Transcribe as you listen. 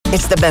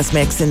It's the best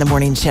mix in the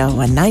morning show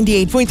on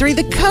 98.3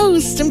 The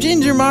Coast. I'm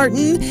Ginger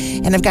Martin,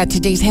 and I've got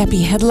today's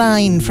happy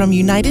headline from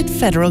United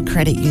Federal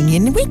Credit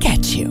Union. We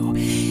get you.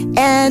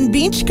 And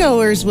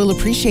beachgoers will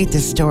appreciate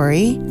this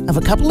story of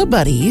a couple of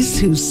buddies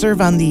who serve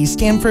on the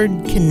Stamford,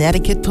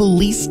 Connecticut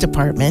Police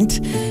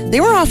Department.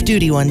 They were off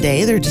duty one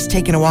day. They're just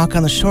taking a walk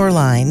on the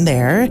shoreline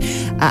there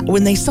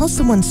when they saw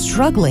someone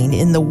struggling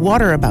in the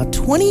water about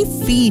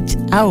 20 feet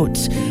out.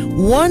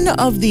 One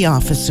of the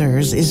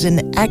officers is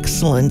an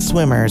excellent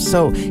swimmer,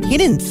 so he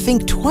didn't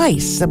think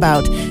twice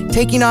about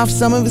taking off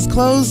some of his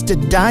clothes to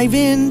dive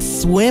in,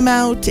 swim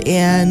out,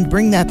 and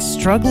bring that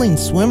struggling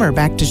swimmer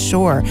back to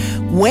shore.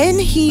 When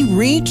he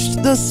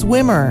reached the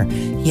swimmer,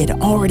 he had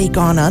already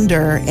gone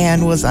under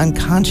and was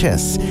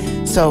unconscious.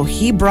 So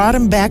he brought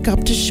him back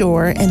up to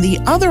shore, and the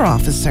other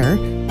officer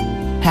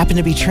happened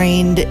to be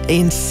trained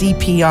in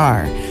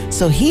CPR.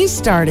 So he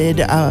started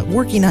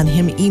working on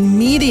him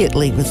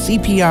immediately with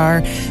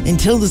CPR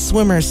until the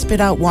swimmer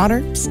spit out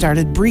water,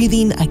 started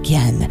breathing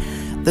again.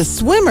 The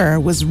swimmer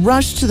was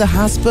rushed to the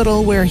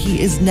hospital where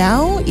he is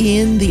now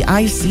in the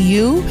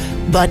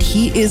ICU, but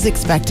he is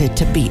expected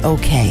to be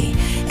okay.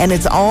 And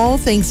it's all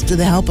thanks to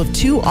the help of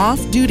two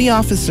off-duty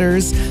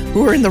officers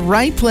who were in the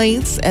right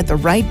place at the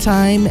right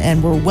time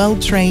and were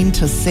well-trained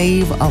to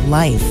save a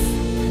life.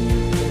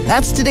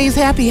 That's today's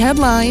happy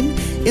headline.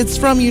 It's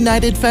from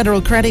United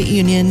Federal Credit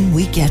Union.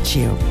 We get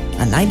you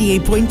on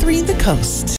 98.3 The Coast.